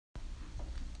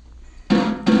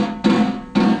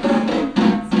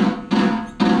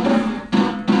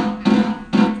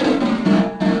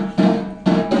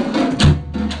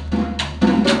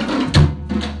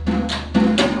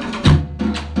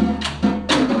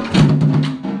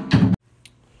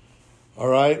All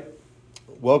right.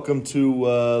 Welcome to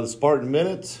the Spartan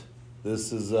Minute.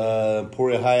 This is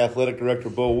Emporia High Athletic Director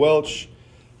Bo Welch.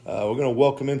 We're going to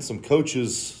welcome in some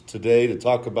coaches today to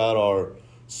talk about our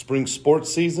spring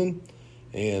sports season.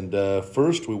 And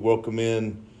first, we welcome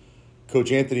in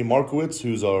Coach Anthony Markowitz,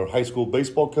 who's our high school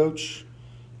baseball coach.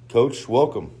 Coach,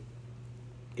 welcome.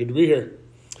 Good to be here.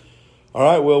 All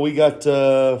right, well, we got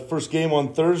first game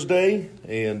on Thursday,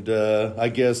 and I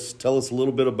guess tell us a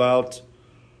little bit about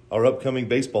our upcoming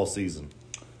baseball season.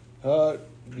 I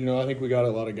think we got a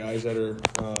lot of guys that are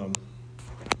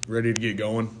ready to get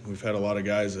going. We've had a lot of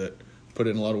guys that put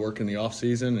in a lot of work in the off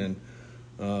season,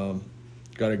 and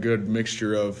got a good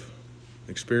mixture of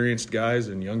experienced guys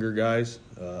and younger guys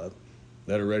that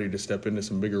are ready to step into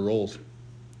some bigger roles.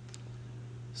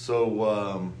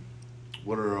 So,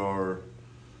 what are our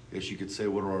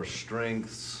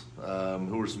strengths?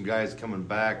 Who are some guys coming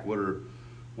back?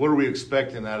 What are we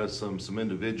expecting out of some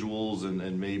individuals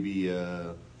and maybe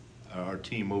our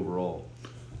team overall?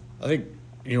 I think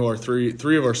our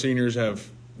three of our seniors have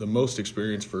the most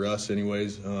experience for us,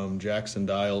 anyways. Jackson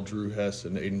Dial, Drew Hess,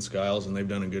 and Aiden Skiles, and they've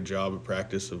done a good job at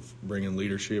practice of bringing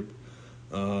leadership,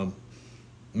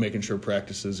 making sure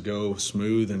practices go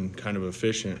smooth and kind of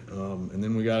efficient. And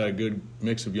then we got a good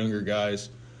mix of younger guys.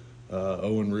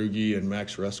 Owen Ruge and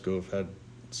Max Rusko have had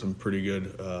some pretty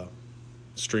good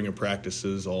string of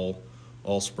practices all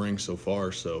spring so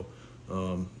far. So,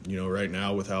 right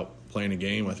now without playing a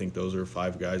game, I think those are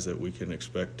 5 guys that we can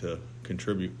expect to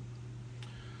contribute.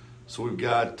 So we've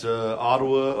got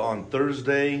Ottawa on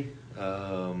Thursday,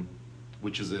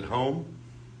 which is at home.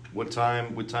 What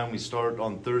time we start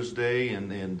on Thursday,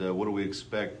 and what do we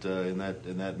expect in that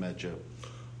matchup?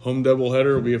 Home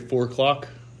doubleheader will be at 4:00.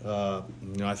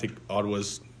 I think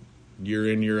Ottawa's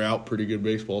year in, year out pretty good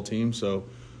baseball team, so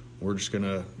we're just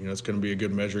gonna, it's gonna be a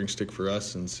good measuring stick for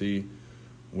us and see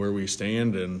where we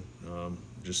stand, and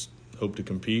just hope to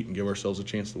compete and give ourselves a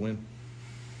chance to win.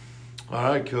 All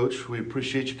right, Coach. We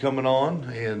appreciate you coming on,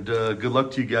 and good luck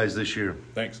to you guys this year.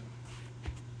 Thanks.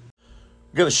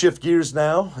 We're going to shift gears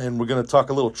now, and we're going to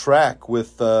talk a little track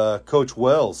with Coach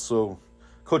Wells. So,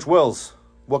 Coach Wells,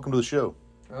 welcome to the show.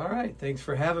 All right. Thanks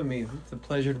for having me. It's a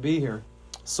pleasure to be here.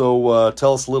 So,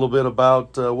 tell us a little bit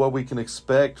about what we can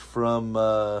expect from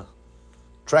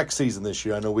track season this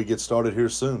year. I know we get started here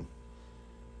soon.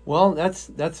 Well,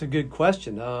 that's a good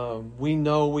question. We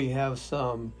know we have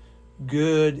some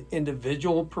good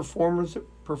individual performers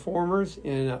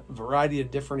in a variety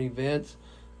of different events,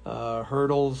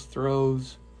 hurdles,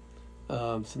 throws,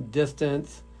 some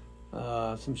distance,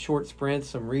 some short sprints,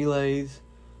 some relays,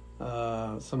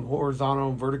 some horizontal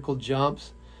and vertical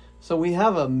jumps. So we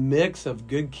have a mix of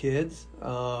good kids,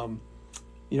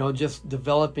 just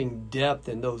developing depth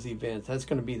in those events. That's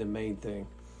going to be the main thing.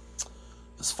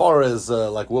 As far as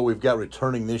what we've got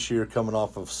returning this year, coming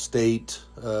off of state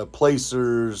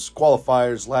placers,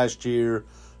 qualifiers last year,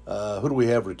 who do we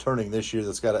have returning this year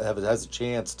that's has a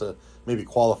chance to maybe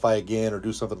qualify again or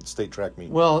do something at the state track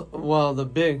meet? Well, the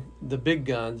big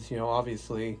guns,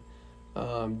 obviously,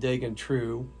 Dagan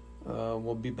True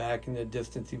will be back in the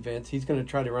distance events. He's going to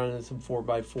try to run in some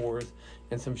 4x4s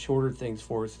and some shorter things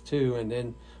for us too. And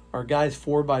then our guys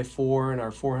 4x4 and our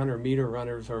 400-meter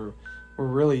runners we're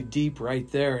really deep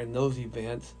right there in those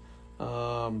events.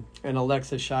 And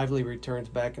Alexa Shively returns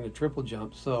back in the triple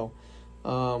jump. So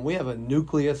we have a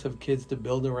nucleus of kids to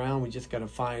build around. We just got to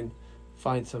find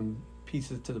some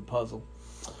pieces to the puzzle.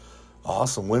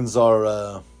 Awesome. When's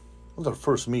our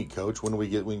first meet, Coach? When do we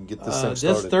get this thing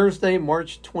started? This Thursday,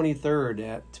 March 23rd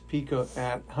at Topeka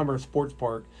at Hummer Sports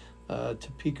Park.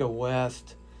 Topeka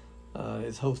West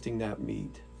is hosting that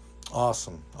meet.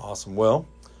 Awesome. Well,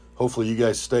 hopefully you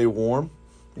guys stay warm.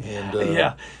 And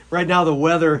yeah. Right now the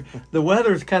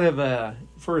weather's kind of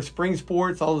for spring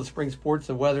sports, all the spring sports,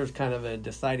 the weather's kind of a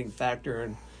deciding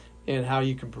factor in how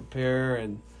you can prepare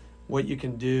and what you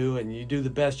can do, and you do the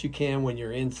best you can when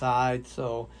you're inside.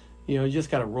 So, you just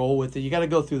got to roll with it. You got to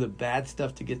go through the bad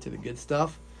stuff to get to the good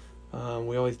stuff.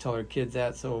 We always tell our kids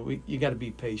that, so you got to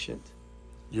be patient.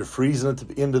 You're freezing at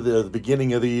the end of the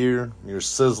beginning of the year. You're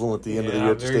sizzling at the end of the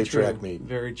year at the state track meet.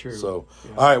 Very true. So,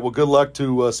 All right. Well, good luck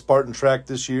to Spartan Track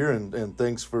this year, and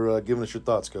thanks for giving us your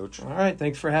thoughts, Coach. All right.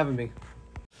 Thanks for having me.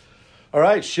 All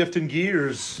right. Shifting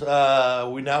gears, we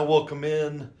now welcome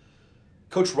in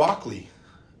Coach Rockley.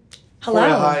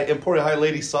 Hello. Emporia High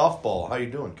Ladies Softball. How you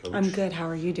doing, Coach? I'm good. How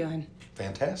are you doing?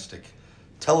 Fantastic.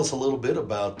 Tell us a little bit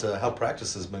about how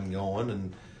practice has been going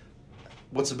and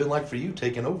what's it been like for you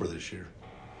taking over this year?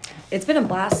 It's been a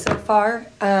blast so far.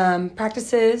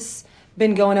 Practices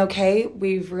been going okay.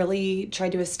 We've really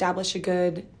tried to establish a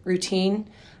good routine,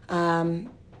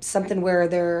 something where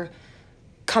they're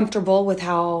comfortable with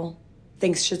how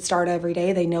things should start every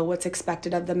day. They know what's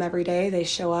expected of them every day. They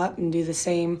show up and do the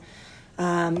same,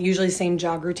 usually same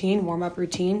jog routine, warm-up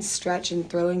routine, stretch and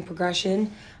throwing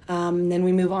progression. Then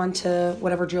we move on to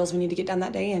whatever drills we need to get done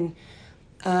that day. And,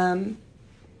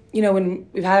 when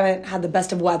we haven't had the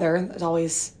best of weather, it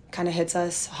always kind of hits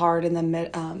us hard in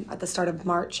the at the start of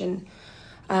March. And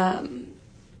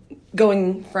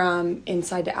going from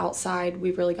inside to outside,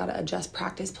 we've really got to adjust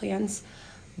practice plans.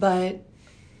 But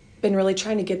been really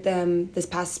trying to get them this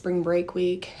past spring break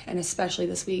week, and especially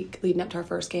this week leading up to our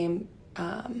first game,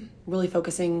 really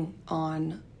focusing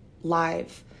on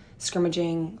live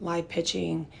scrimmaging, live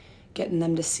pitching, getting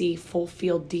them to see full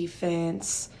field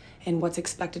defense and what's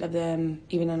expected of them,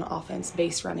 even in offense,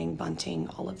 base running, bunting,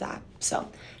 all of that. So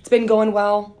it's been going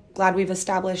well. Glad we've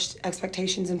established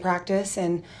expectations in practice,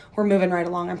 and we're moving right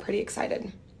along. I'm pretty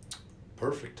excited.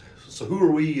 Perfect. So who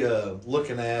are we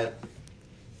looking at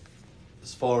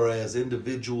as far as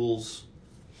individuals?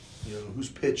 Who's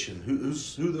pitching? Who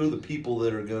are the people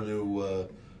that are going to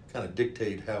kind of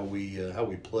dictate how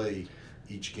we play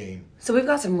each game? So we've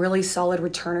got some really solid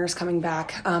returners coming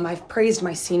back. I've praised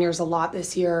my seniors a lot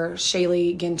this year.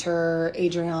 Shaylee Ginter,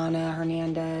 Adriana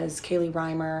Hernandez, Kaylee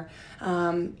Reimer,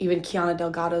 even Kiana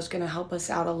Delgado is going to help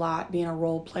us out a lot, being a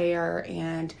role player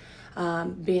and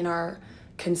being our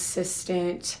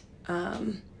consistent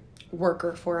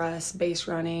worker for us, base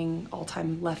running,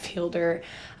 all-time left fielder.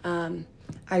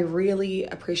 I really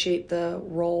appreciate the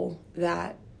role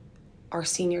that our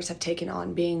seniors have taken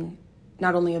on, being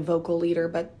not only a vocal leader,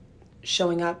 but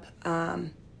showing up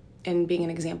and being an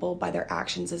example by their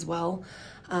actions as well.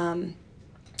 I'm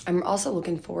also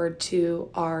looking forward to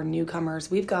our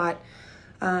newcomers. We've got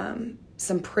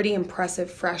some pretty impressive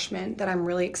freshmen that I'm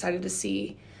really excited to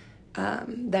see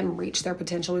them reach their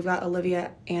potential. We've got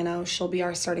Olivia Anno. She'll be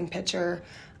our starting pitcher.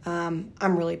 I'm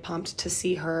really pumped to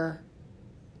see her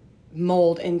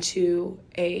mold into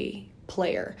a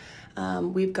player.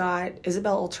 We've got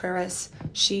Isabel Ultreras.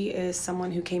 She is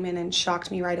someone who came in and shocked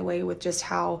me right away with just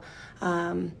how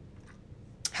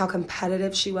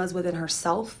competitive she was within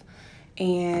herself.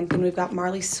 And then we've got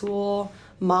Marley Sewell,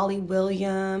 Molly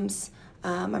Williams.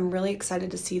 I'm really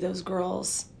excited to see those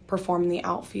girls perform in the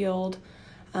outfield.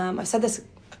 I've said this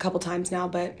a couple times now,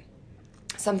 but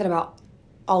something about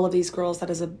all of these girls that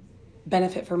is a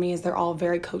benefit for me is they're all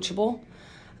very coachable.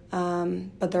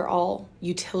 But they're all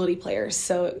utility players.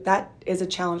 So that is a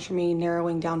challenge for me,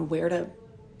 narrowing down where to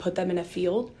put them in a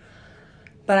field.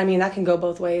 But I mean, that can go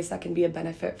both ways. That can be a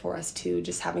benefit for us too,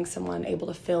 just having someone able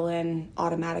to fill in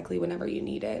automatically whenever you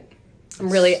need it. I'm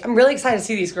really excited to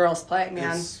see these girls play,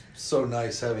 man. It's so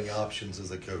nice having options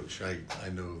as a coach. I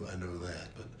know that.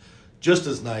 But just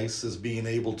as nice as being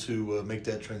able to make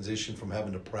that transition from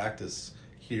having to practice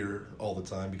here all the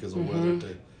time because of weather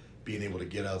to being able to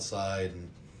get outside. And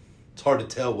it's hard to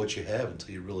tell what you have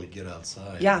until you really get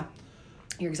outside. Yeah,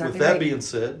 you're exactly right. With that right. being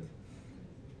said,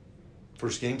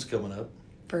 first game's coming up.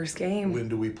 First game. When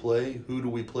do we play? Who do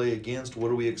we play against?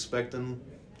 What are we expecting?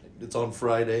 It's on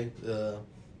Friday.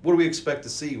 What do we expect to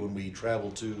see when we travel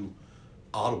to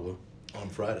Ottawa on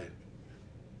Friday?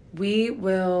 We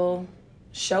will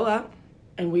show up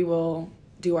and we will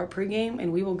do our pregame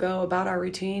and we will go about our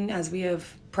routine as we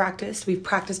have practiced. We've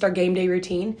practiced our game day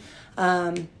routine.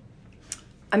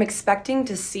 I'm expecting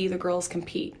to see the girls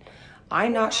compete.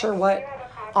 I'm not sure what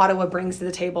Ottawa brings to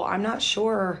the table. I'm not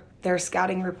sure their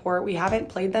scouting report. We haven't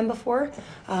played them before.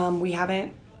 We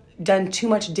haven't done too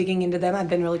much digging into them. I've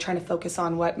been really trying to focus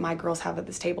on what my girls have at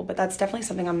this table, but that's definitely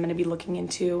something I'm going to be looking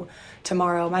into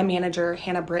tomorrow. My manager,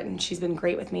 Hannah Britton, she's been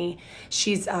great with me.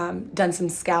 She's done some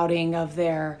scouting of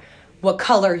what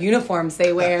color uniforms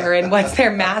they wear and what's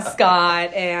their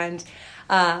mascot. And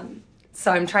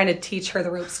so I'm trying to teach her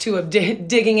the ropes too of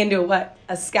digging into what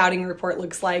a scouting report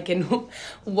looks like and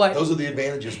what those are the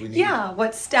advantages we need. Yeah,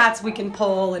 what stats we can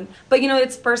pull. But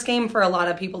it's first game for a lot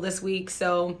of people this week,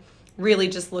 so really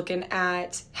just looking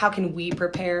at how can we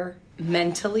prepare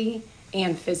mentally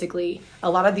and physically. A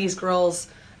lot of these girls,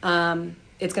 it's going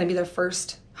to be their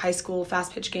first high school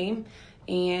fast pitch game,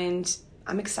 and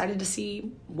I'm excited to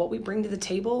see what we bring to the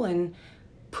table and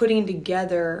putting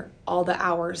together all the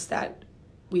hours that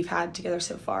we've had together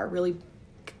so far. Really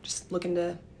just looking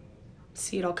to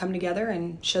see it all come together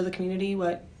and show the community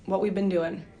what we've been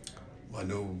doing. I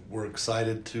know we're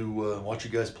excited to watch you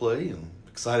guys play and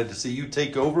excited to see you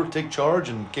take over, take charge,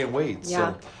 and can't wait.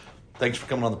 Yeah. So thanks for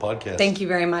coming on the podcast. Thank you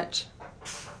very much.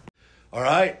 All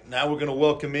right, now we're going to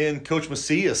welcome in Coach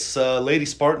Macias, Lady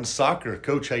Spartans Soccer.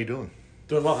 Coach, how you doing?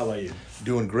 Doing well. How about you?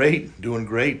 Doing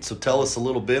great. So tell us a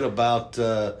little bit about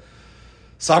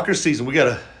soccer season.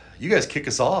 You guys kick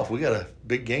us off. We got a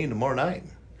big game tomorrow night.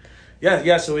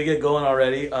 Yeah. So we get going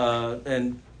already,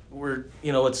 and we're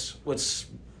what's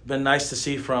been nice to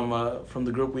see from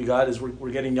the group we got is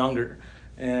we're getting younger,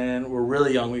 and we're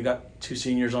really young. We got 2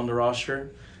 seniors on the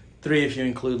roster, 3 if you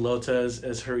include Lota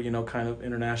as her kind of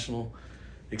international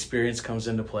experience comes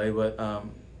into play.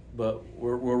 But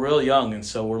we're real young, and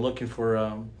so we're looking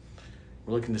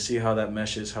to see how that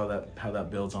meshes, how that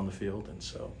builds on the field, and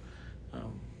so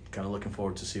kind of looking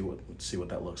forward to see what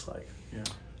that looks like. Yeah.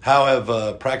 How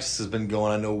have practices been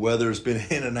going? I know weather's been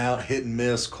in and out, hit and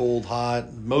miss, cold,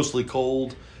 hot, mostly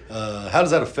cold. How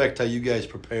does that affect how you guys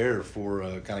prepare for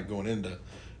kind of going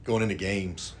into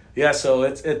games? Yeah, so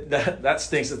that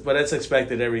stinks, but it's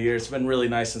expected every year. It's been really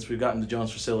nice since we've gotten the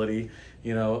Jones facility,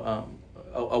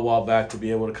 a while back, to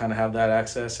be able to kind of have that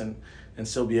access and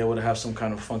still be able to have some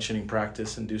kind of functioning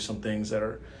practice and do some things that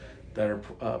are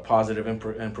positive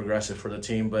and progressive for the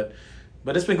team. But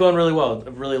it's been going really well. I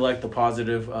really like the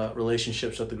positive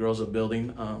relationships that the girls are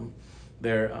building.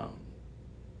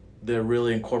 They're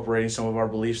really incorporating some of our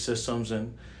belief systems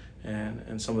and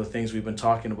some of the things we've been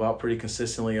talking about pretty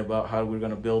consistently about how we're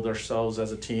going to build ourselves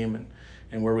as a team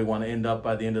and where we want to end up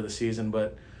by the end of the season.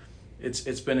 But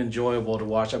it's been enjoyable to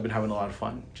watch. I've been having a lot of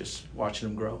fun just watching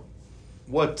them grow.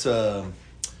 What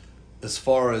as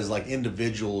far as like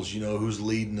individuals, who's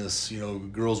leading us,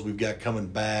 girls we've got coming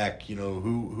back,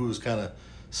 who's kind of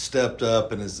stepped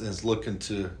up and is looking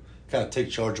to kind of take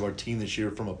charge of our team this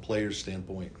year from a player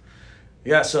standpoint?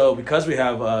 Yeah, so because we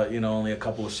have only a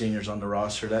couple of seniors on the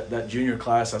roster, that junior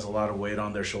class has a lot of weight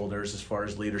on their shoulders as far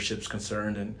as leadership's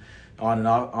concerned, and on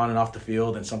and off the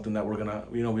field, and something that we're gonna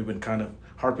we've been kind of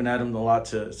harping at them a lot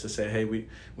to say, hey, we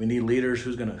need leaders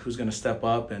who's gonna step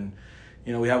up. And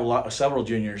we have several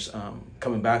juniors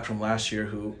coming back from last year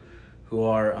who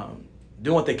are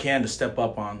doing what they can to step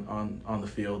up on the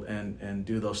field and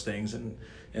do those things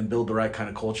and build the right kind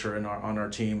of culture on our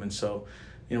team. And so,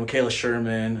 Kayla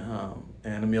Sherman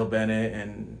and Emil Bennett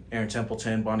and Aaron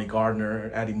Templeton, Bonnie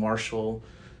Gardner, Addie Marshall.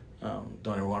 Don't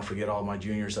ever want to forget all my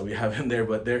juniors that we have in there,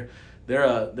 but they're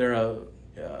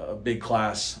a big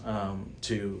class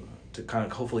to kind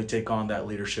of hopefully take on that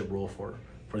leadership role for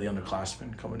the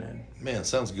underclassmen coming in. Man,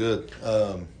 sounds good.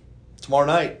 Tomorrow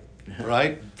night,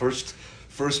 right? First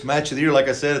match of the year. Like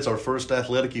I said, it's our first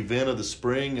athletic event of the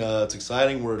spring. It's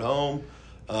exciting. We're at home.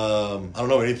 I don't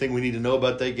know anything we need to know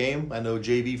about that game. I know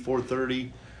JV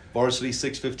 4:30, varsity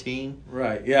 6:15.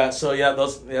 Right. Yeah. So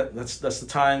that's the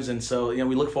times, and so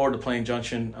we look forward to playing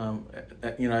Junction.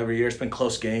 Every year. It's been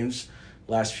close games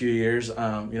last few years.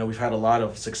 We've had a lot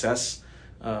of success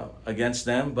against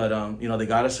them, but they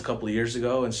got us a couple of years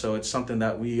ago, and so it's something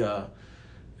that we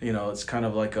it's kind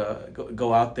of like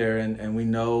go out there and we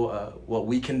know what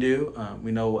we can do.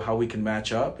 We know how we can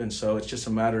match up, and so it's just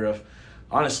a matter of,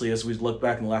 honestly, as we look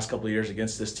back in the last couple of years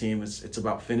against this team, it's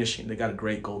about finishing. They got a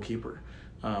great goalkeeper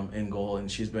in goal,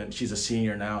 and she's a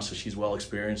senior now, so she's well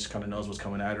experienced, kind of knows what's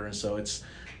coming at her, and so it's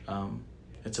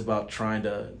about trying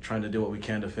to do what we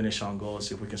can to finish on goal and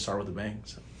see if we can start with a bang.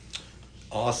 So.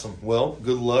 Awesome. Well,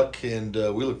 good luck, and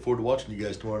we look forward to watching you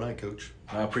guys tomorrow night, Coach.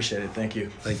 I appreciate it. Thank you.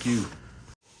 Thank you.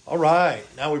 All right,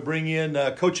 now we bring in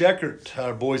Coach Eckert,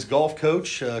 our boys golf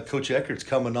coach. Coach Eckert's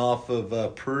coming off of a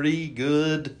pretty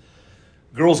good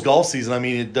girls golf season. I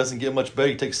mean, it doesn't get much better.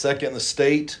 You take second in the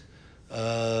state,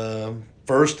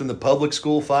 first in the public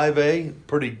school 5A.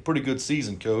 Pretty good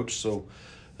season, Coach. So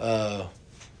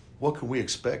what can we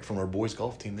expect from our boys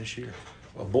golf team this year?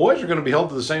 Well, boys are going to be held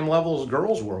to the same level as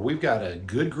girls were. We've got a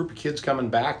good group of kids coming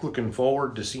back. Looking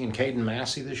forward to seeing Caden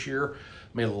Massey this year.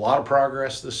 Made a lot of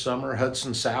progress this summer.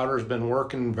 Hudson Souter's been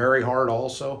working very hard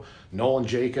also. Nolan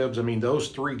Jacobs. I mean, those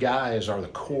 3 guys are the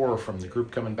core from the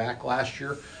group coming back last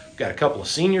year. We've got a couple of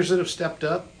seniors that have stepped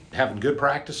up, having good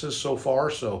practices so far.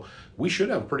 So we should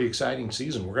have a pretty exciting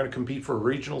season. We're going to compete for a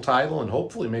regional title and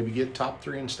hopefully maybe get top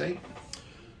 3 in state.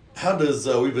 How does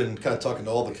we've been kind of talking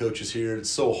to all the coaches here. It's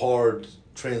so hard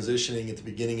transitioning at the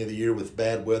beginning of the year with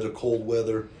bad weather, cold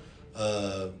weather.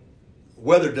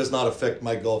 Weather does not affect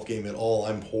my golf game at all.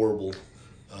 I'm horrible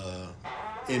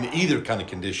in either kind of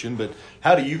condition. But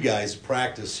how do you guys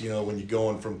practice, when you're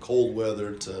going from cold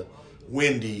weather to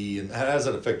windy, and how does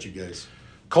that affect you guys?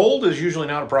 Cold is usually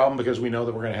not a problem because we know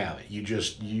that we're going to have it.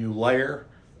 You layer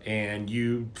and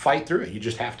you fight through it. You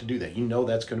just have to do that.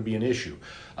 That's going to be an issue.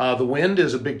 The wind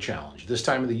is a big challenge. This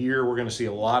time of the year, we're going to see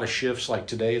a lot of shifts. Like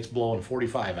today, it's blowing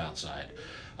 45 outside.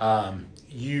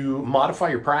 You modify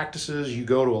your practices. You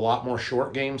go to a lot more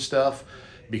short game stuff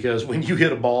because when you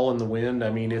hit a ball in the wind, I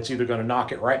mean, it's either going to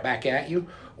knock it right back at you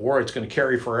or it's going to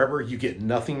carry forever. You get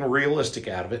nothing realistic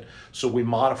out of it. So we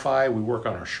modify, we work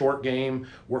on our short game,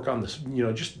 work on this,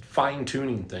 just fine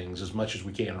tuning things as much as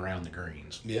we can around the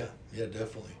greens. Yeah,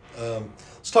 definitely.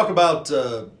 Let's talk about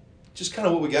just kind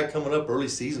of what we got coming up early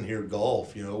season here at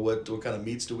golf. What kind of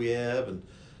meets do we have, and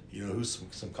who's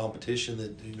some competition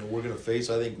that we're going to face.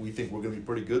 We think we're going to be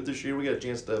pretty good this year. We got a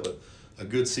chance to have a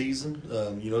good season.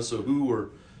 So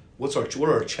what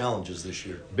are our challenges this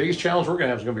year? Biggest challenge we're going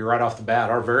to have is going to be right off the bat.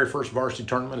 Our very first varsity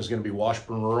tournament is going to be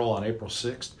Washburn Rural on April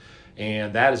 6th.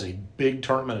 And that is a big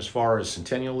tournament as far as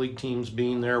Centennial League teams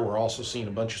being there. We're also seeing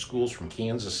a bunch of schools from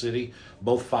Kansas City,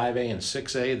 both 5A and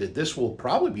 6A, that this will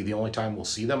probably be the only time we'll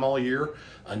see them all year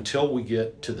until we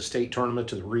get to the state tournament,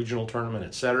 to the regional tournament,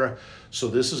 etc. So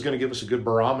this is going to give us a good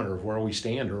barometer of where we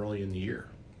stand early in the year.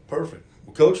 Perfect.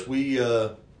 Well, Coach, we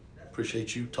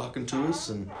appreciate you talking to us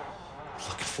and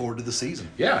looking forward to the season.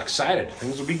 Yeah, excited.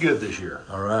 Things will be good this year.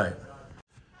 All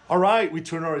right. We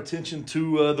turn our attention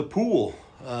to the pool.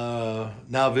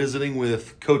 Now visiting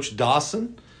with Coach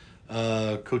Dawson.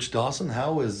 Coach Dawson,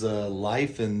 how is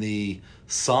life in the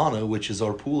sauna, which is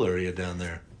our pool area down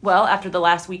there? Well, after the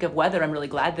last week of weather, I'm really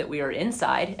glad that we are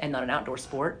inside and not an outdoor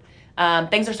sport.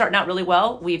 Things are starting out really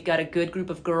well. We've got a good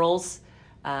group of girls,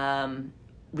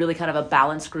 really kind of a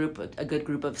balanced group, a good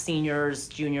group of seniors,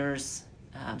 juniors,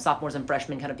 sophomores and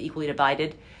freshmen, kind of equally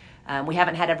divided. We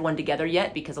haven't had everyone together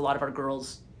yet because a lot of our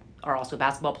girls are also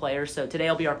basketball players. So today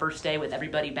will be our first day with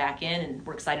everybody back in, and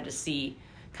we're excited to see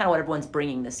kind of what everyone's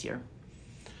bringing this year.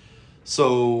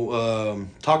 So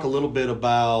talk a little bit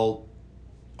about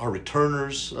our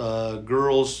returners,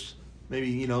 girls,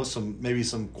 maybe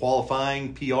some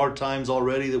qualifying PR times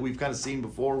already that we've kind of seen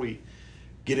before we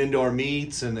get into our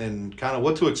meets, and kind of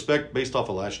what to expect based off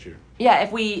of last year. Yeah,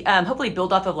 if we hopefully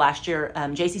build off of last year,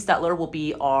 JC Stutler will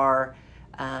be our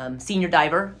senior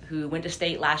diver who went to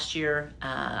state last year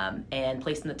and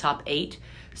placed in the top 8.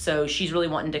 So she's really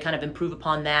wanting to kind of improve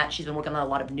upon that. She's been working on a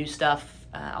lot of new stuff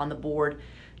on the board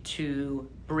to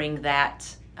bring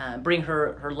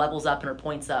her levels up and her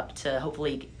points up to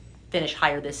hopefully finish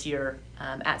higher this year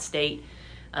at state.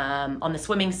 On the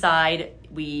swimming side,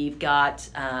 we've got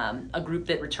a group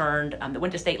that returned that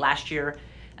went to state last year.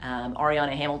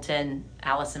 Ariana Hamilton,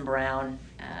 Allison Brown,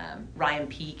 Ryan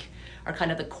Peak are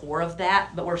kind of the core of that,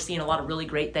 but we're seeing a lot of really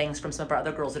great things from some of our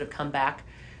other girls that have come back.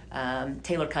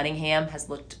 Taylor Cunningham has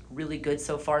looked really good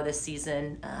so far this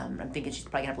season. I'm thinking she's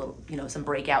probably gonna have some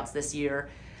breakouts this year.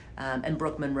 And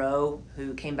Brooke Monroe,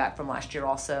 who came back from last year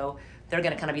also, they're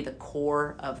gonna kind of be the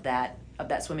core of that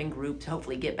swimming group to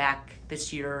hopefully get back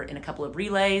this year in a couple of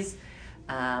relays.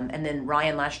 And then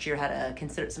Ryan last year had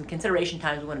some consideration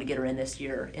times. We wanted to get her in this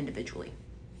year individually.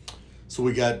 So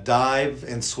we got dive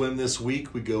and swim this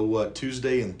week. We go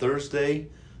Tuesday and Thursday.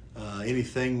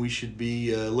 Anything we should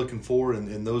be looking for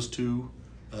in those two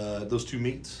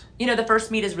meets? The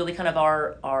first meet is really kind of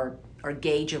our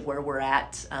gauge of where we're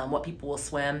at, what people will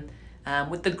swim.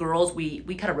 With the girls, we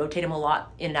kind of rotate them a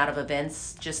lot in and out of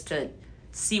events just to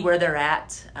see where they're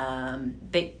at.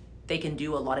 They can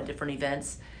do a lot of different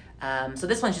events. So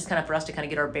this one's just kind of for us to kind of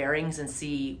get our bearings and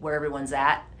see where everyone's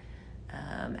at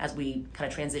as we kind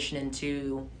of transition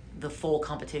into the full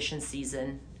competition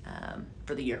season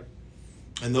for the year.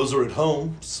 And those are at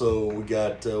home. So we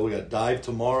got dive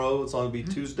tomorrow. It's on to be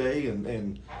Tuesday,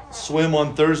 and swim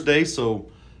on Thursday.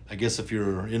 So I guess if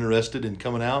you're interested in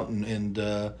coming out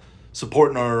and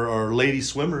supporting our lady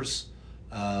swimmers,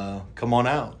 come on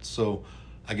out. So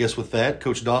I guess with that,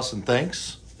 Coach Dawson,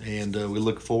 thanks. And we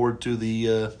look forward to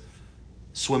the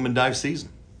swim and dive season.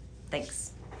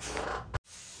 Thanks.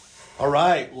 All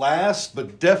right, last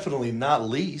but definitely not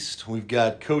least, we've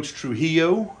got Coach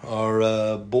Trujillo,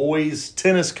 our boys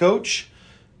tennis coach.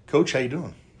 Coach, how you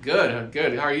doing? Good.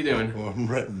 How are you doing? Well,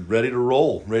 I'm ready to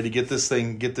roll, ready to get this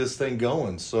thing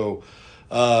going. So,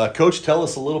 Coach, tell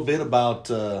us a little bit about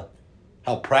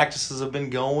how practices have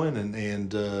been going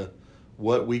and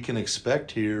what we can expect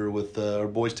here with our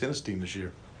boys tennis team this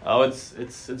year. Oh,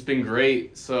 it's been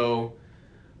great. So,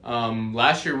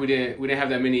 last year we didn't have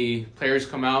that many players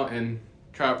come out and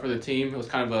try out for the team. It was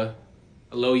kind of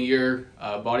a low year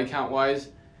body count wise,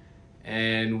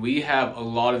 and we have a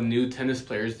lot of new tennis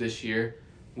players this year.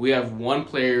 We have one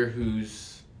player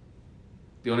who's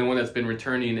the only one that's been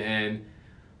returning, and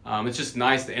it's just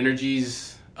nice. The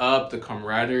energy's up, the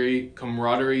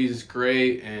camaraderie is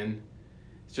great, and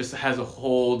it just has a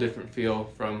whole different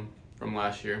feel from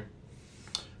last year.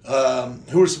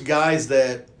 Who are some guys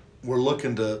that we're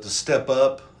looking to step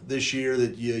up this year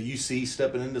that you see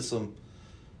stepping into some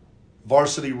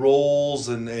varsity roles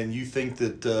and you think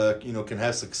that can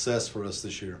have success for us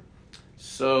this year?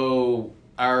 So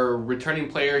our returning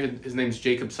player, his name's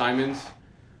Jacob Simons,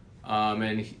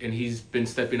 and he's been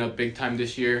stepping up big time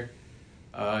this year.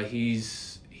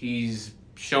 He's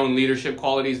shown leadership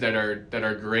qualities that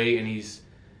are great, and he's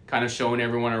kind of showing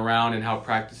everyone around and how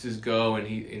practices go, and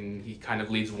he kind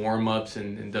of leads warm-ups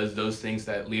and does those things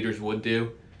that leaders would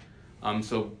do.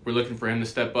 So we're looking for him to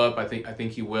step up. I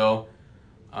think he will.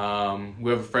 We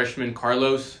have a freshman,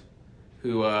 Carlos,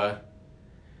 who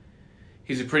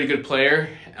he's a pretty good player,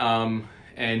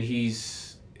 and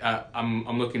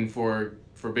I'm looking for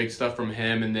big stuff from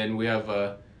him. And then we have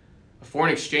a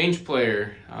foreign exchange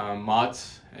player,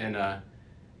 Mats, and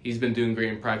he's been doing great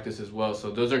in practice as well. So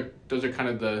those are kind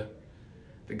of the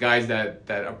guys that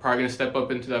are probably going to step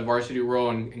up into that varsity role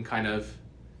and kind of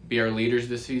be our leaders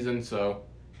this season. So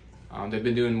they've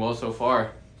been doing well so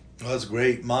far. Well, that's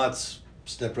great. Mats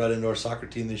stepped right into our soccer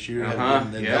team this year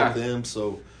and helped them.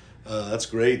 So that's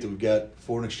great that we've got a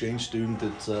foreign exchange student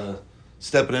that's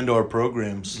stepping into our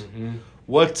programs. Mm-hmm.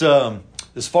 What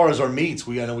as far as our meets,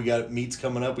 I know we got meets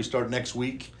coming up. We start next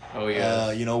week. Oh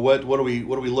yeah. What are we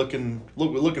looking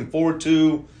forward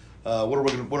to? What are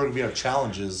going to be our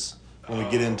challenges when we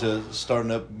get into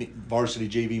starting up varsity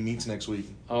JV meets next week?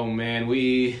 Oh man,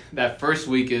 that first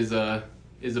week is a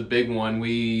big one.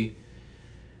 We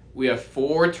have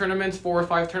 4 or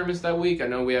 5 tournaments that week. I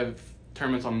know we have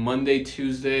tournaments on Monday,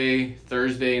 Tuesday,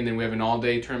 Thursday, and then we have an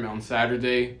all-day tournament on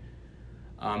Saturday.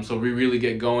 So we really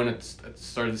get going at the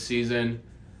start of the season,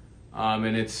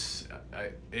 and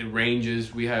it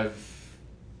ranges. We have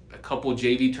a couple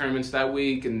JV tournaments that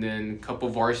week, and then a couple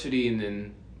varsity, and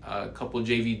then a couple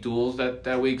JV duels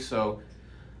that week. So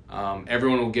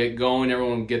everyone will get going.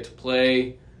 Everyone will get to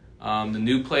play. The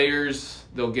new players,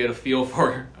 they'll get a feel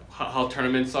for how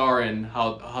tournaments are and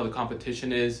how the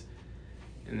competition is.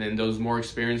 And then those more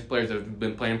experienced players that have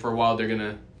been playing for a while, they're going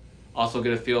to also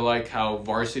get a feel like how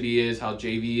varsity is, how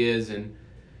JV is. And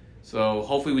so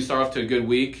hopefully we start off to a good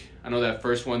week. I know that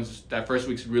first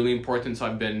week's really important, so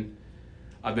I've been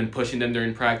pushing them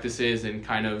during practices, and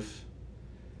kind of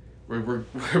we're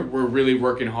really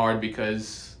working hard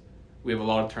because we have a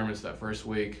lot of tournaments that first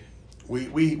week.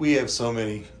 We have so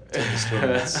many tennis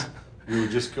tournaments. We were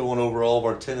just going over all of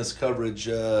our tennis coverage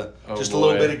a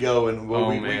little bit ago, and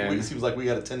it seems like we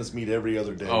got a tennis meet every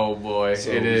other day. Oh boy, so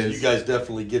it is. You guys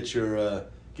definitely get your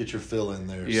fill in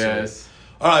there. Yes. So.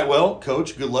 All right, well,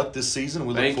 Coach, good luck this season.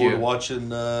 We Thank looking you.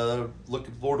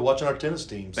 forward to watching our tennis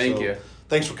team. Thank you.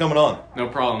 Thanks for coming on. No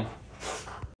problem.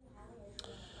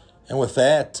 And with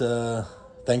that,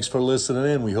 thanks for listening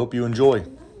in. We hope you enjoy.